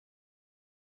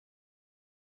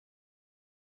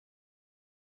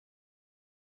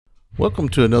Welcome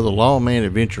to another Lawman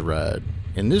adventure ride.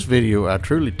 In this video, I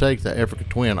truly take the Africa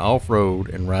Twin off-road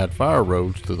and ride fire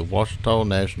roads through the Ouchita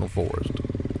National Forest.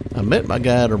 I met my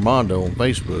guide Armando on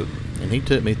Facebook, and he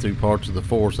took me through parts of the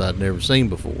forest I'd never seen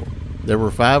before. There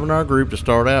were 5 in our group to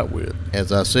start out with.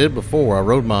 As I said before, I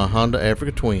rode my Honda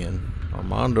Africa Twin.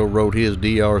 Armando rode his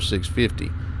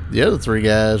DR650. The other 3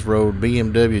 guys rode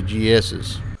BMW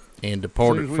GS's and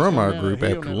departed from our group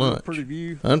after lunch.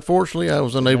 Unfortunately, I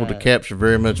was unable to capture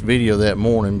very much video that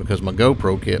morning because my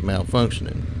GoPro kept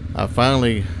malfunctioning. I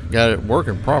finally got it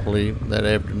working properly that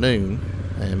afternoon,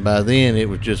 and by then it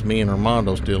was just me and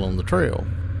Armando still on the trail.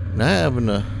 Now I have an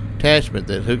attachment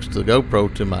that hooks the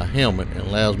GoPro to my helmet and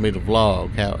allows me to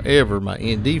vlog. However, my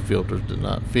ND filters do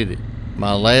not fit it.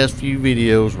 My last few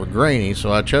videos were grainy,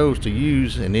 so I chose to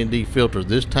use an ND filter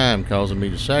this time, causing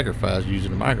me to sacrifice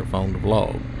using a microphone to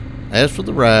vlog. As for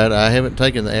the ride, I haven't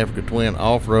taken the Africa Twin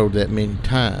off-road that many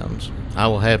times. I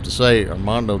will have to say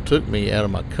Armando took me out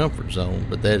of my comfort zone,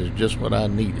 but that is just what I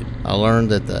needed. I learned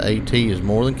that the AT is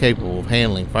more than capable of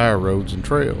handling fire roads and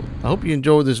trails. I hope you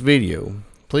enjoyed this video.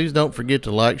 Please don't forget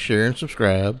to like, share, and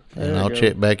subscribe, and I'll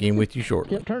check back in with you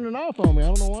shortly. Kept turning off on me, I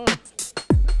don't know why.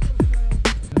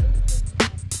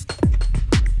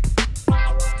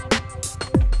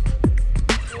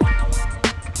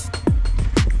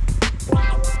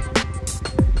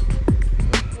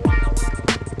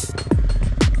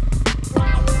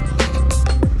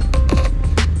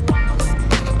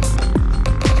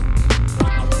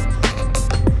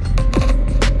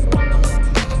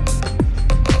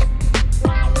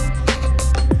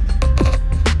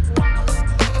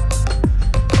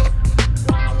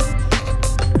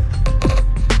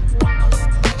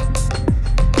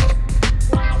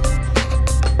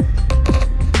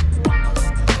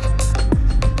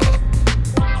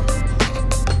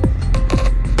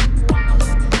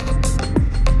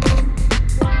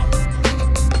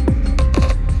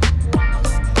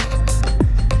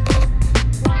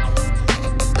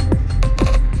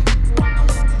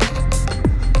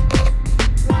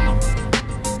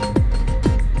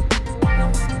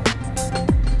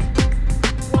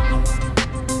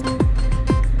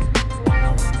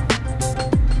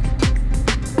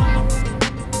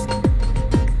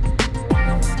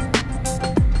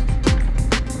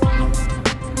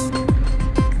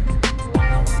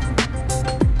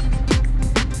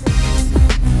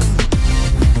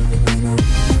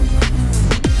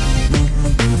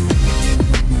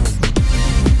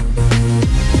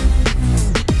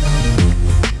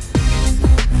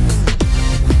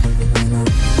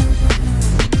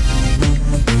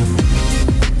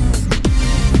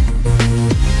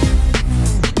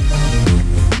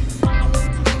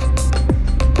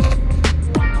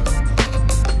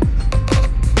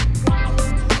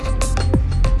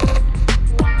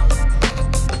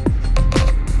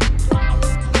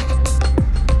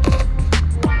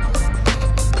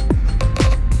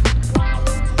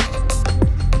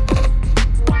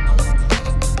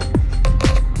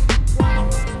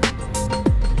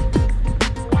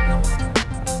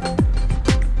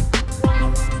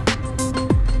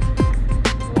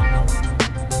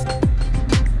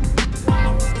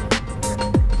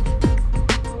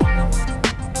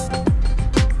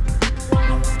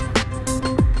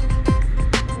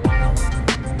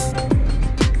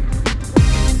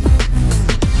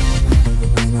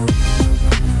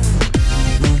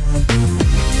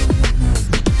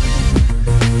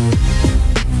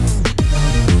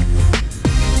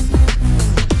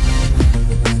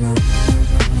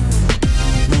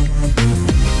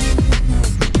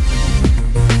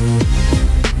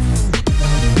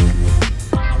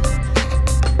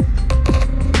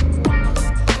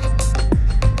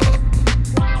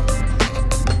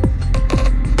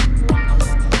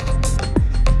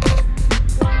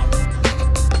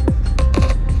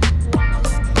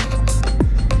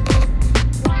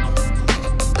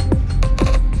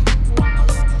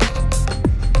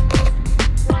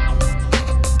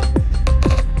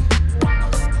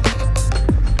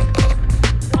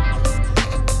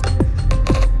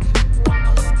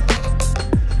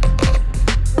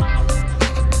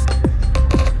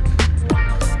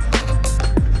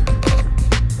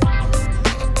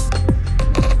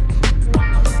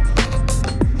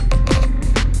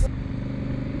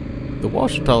 The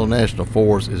Ouchita National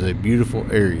Forest is a beautiful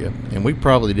area, and we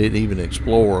probably didn't even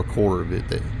explore a quarter of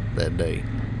it that day.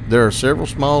 There are several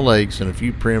small lakes and a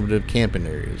few primitive camping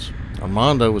areas.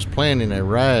 Armando was planning a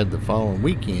ride the following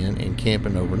weekend and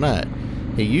camping overnight.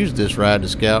 He used this ride to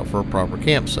scout for a proper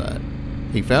campsite.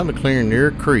 He found a clearing near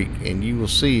a creek, and you will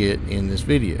see it in this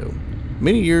video.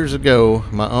 Many years ago,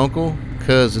 my uncle,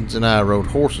 cousins, and I rode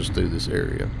horses through this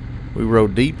area. We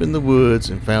rode deep in the woods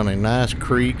and found a nice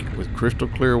creek with crystal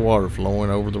clear water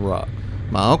flowing over the rock.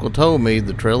 My uncle told me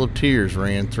the Trail of Tears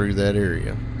ran through that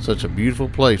area. Such a beautiful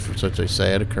place for such a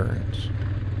sad occurrence.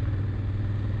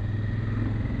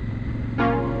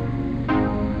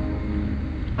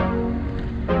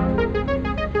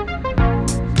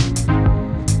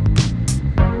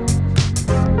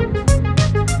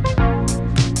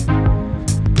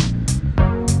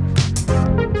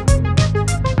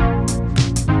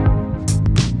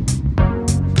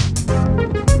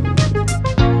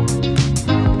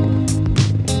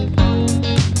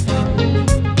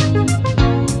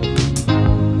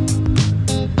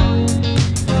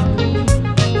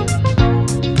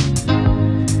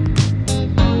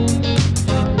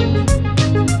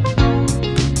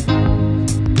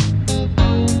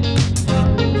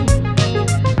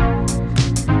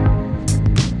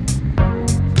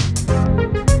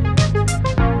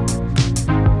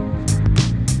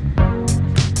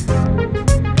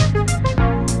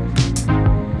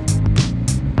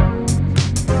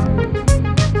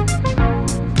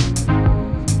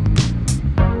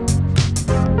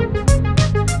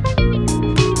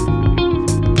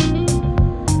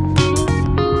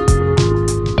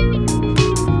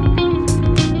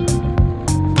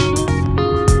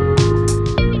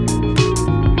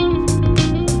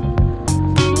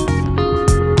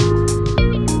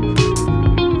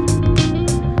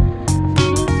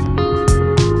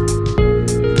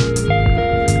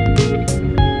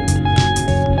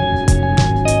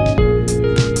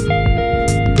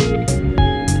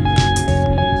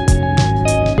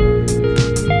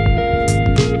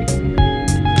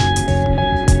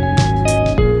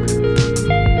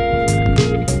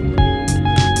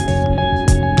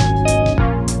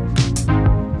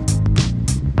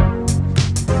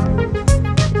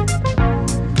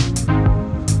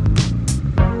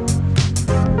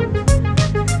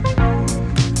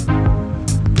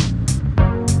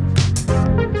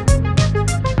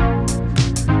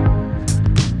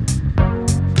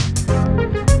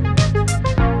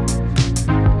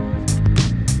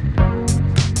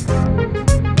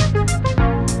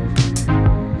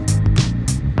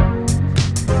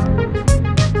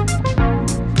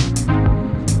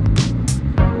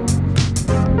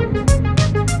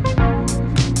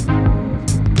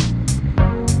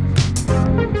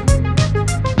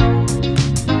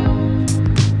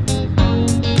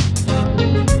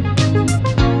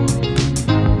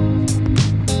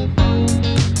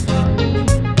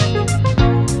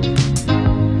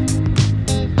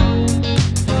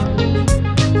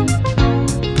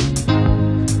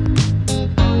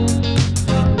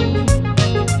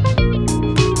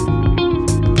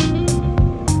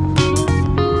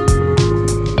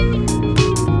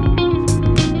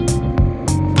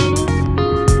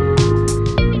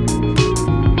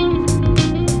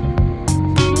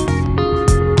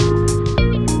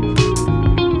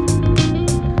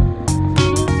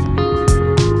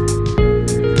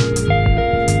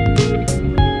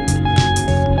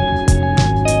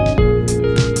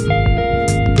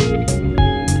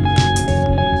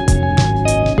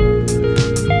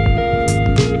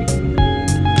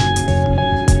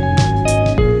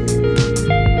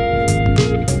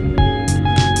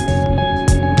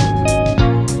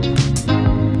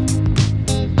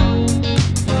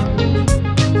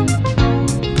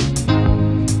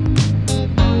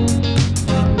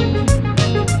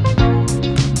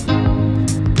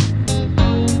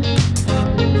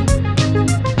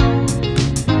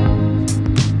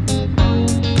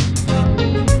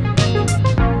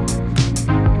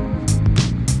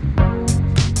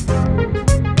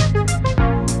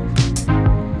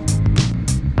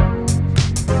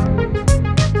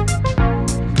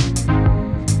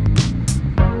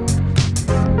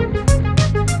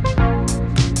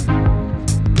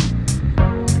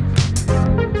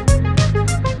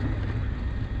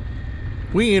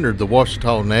 We entered the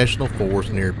Ouchita National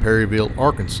Forest near Perryville,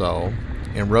 Arkansas,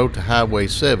 and rode to Highway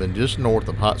 7 just north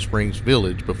of Hot Springs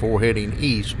Village before heading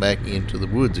east back into the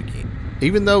woods again.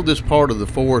 Even though this part of the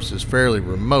forest is fairly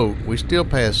remote, we still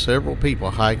passed several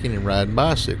people hiking and riding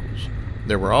bicycles.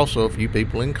 There were also a few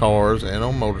people in cars and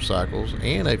on motorcycles,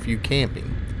 and a few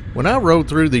camping. When I rode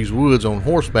through these woods on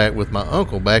horseback with my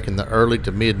uncle back in the early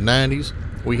to mid-90s,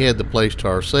 we had the place to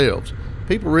ourselves.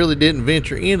 People really didn't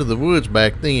venture into the woods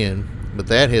back then, but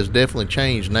that has definitely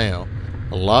changed now.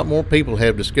 A lot more people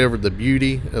have discovered the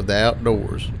beauty of the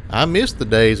outdoors. I miss the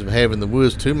days of having the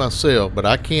woods to myself, but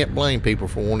I can't blame people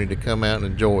for wanting to come out and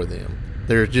enjoy them.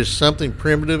 There is just something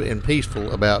primitive and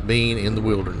peaceful about being in the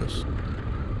wilderness.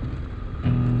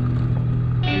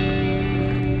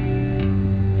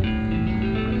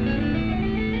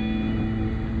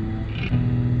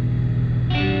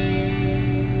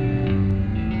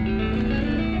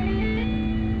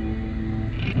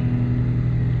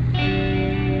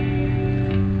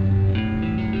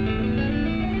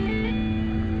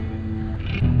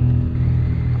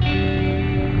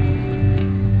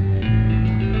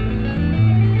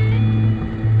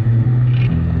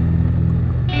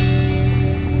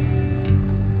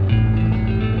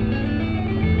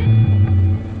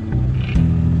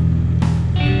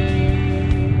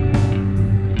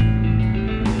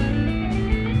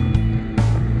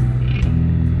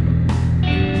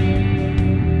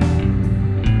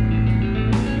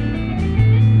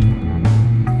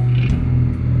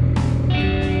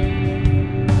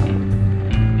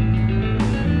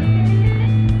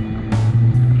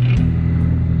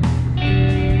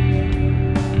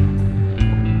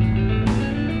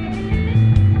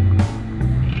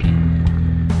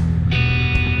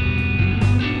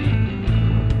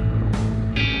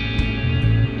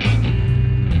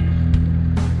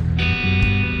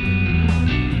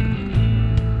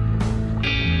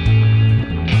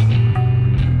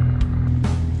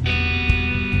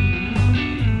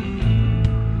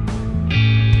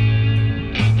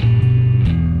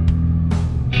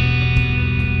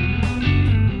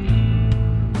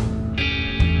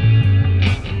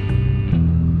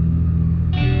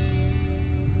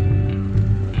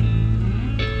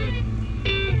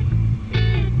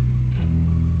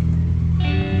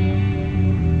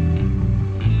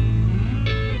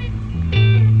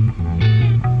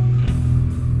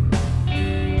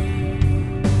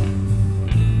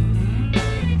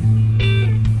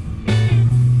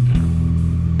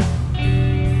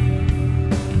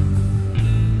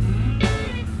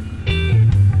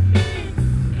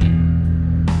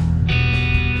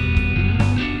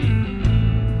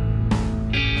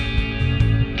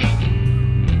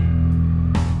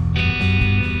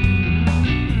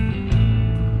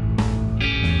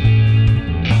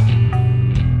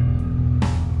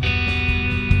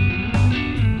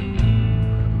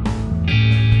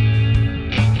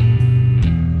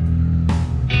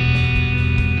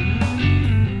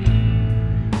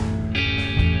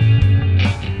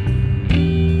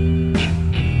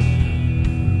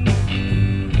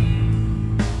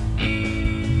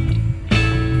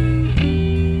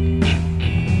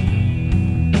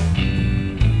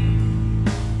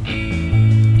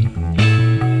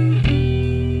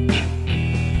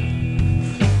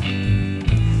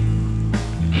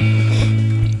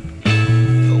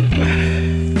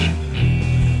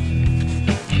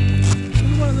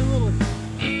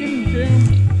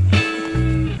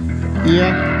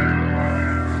 Yeah.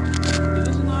 This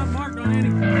is not marked on any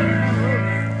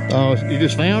road. Oh, you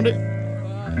just found it? I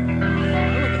look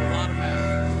at a lot of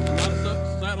maps, a lot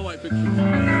of satellite pictures.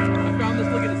 I found this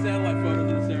looking at satellite photos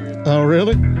in this area. Oh,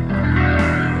 really? Get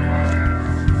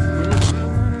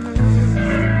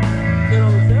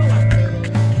on the satellite photos.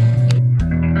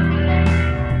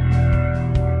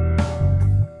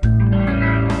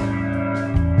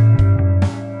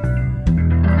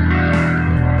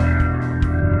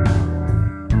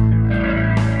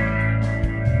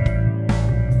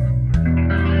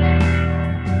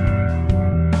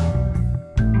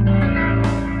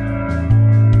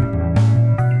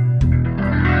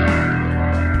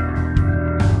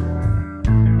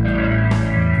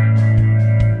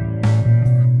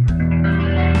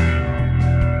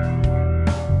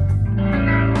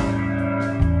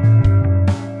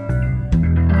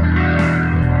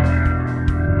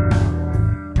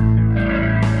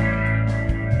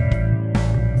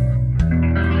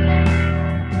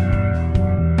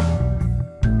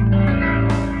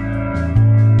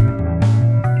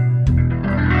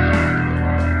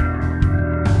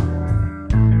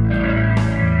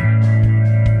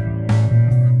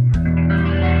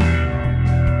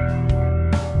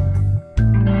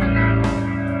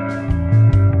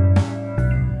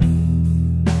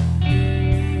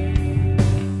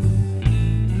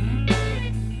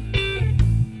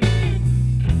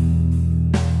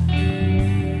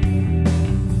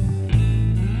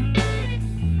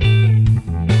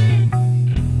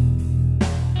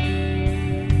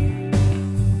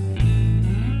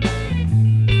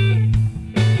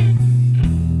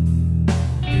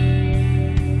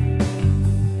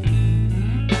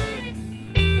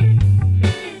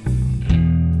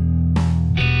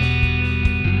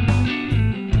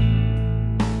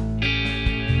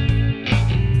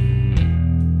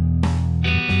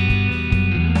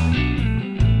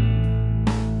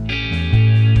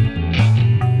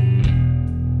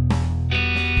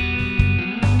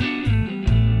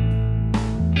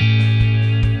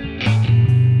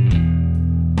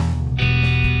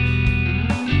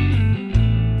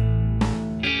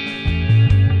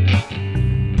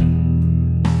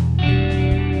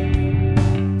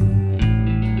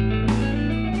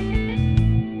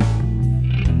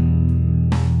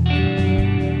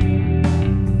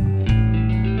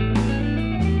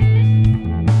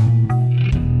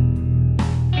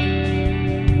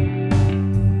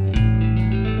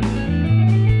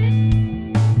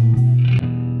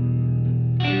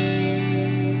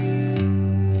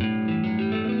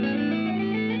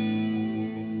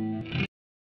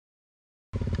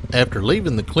 After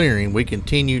leaving the clearing, we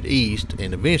continued east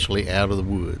and eventually out of the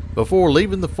wood. Before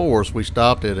leaving the forest, we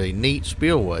stopped at a neat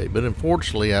spillway, but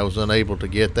unfortunately I was unable to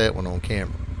get that one on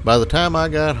camera. By the time I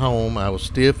got home, I was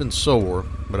stiff and sore,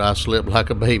 but I slept like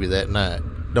a baby that night.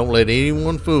 Don't let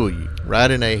anyone fool you.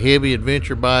 Riding a heavy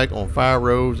adventure bike on fire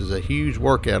roads is a huge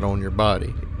workout on your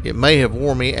body. It may have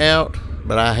worn me out,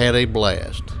 but I had a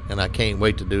blast, and I can't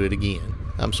wait to do it again.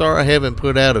 I'm sorry I haven't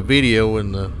put out a video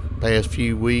in the past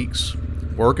few weeks.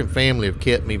 Work and family have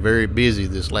kept me very busy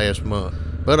this last month,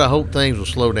 but I hope things will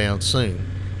slow down soon.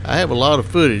 I have a lot of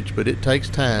footage, but it takes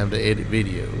time to edit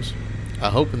videos. I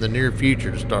hope in the near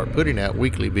future to start putting out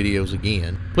weekly videos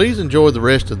again. Please enjoy the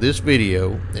rest of this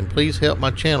video, and please help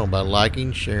my channel by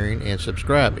liking, sharing, and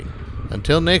subscribing.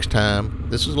 Until next time,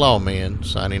 this is Lawman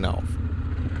signing off.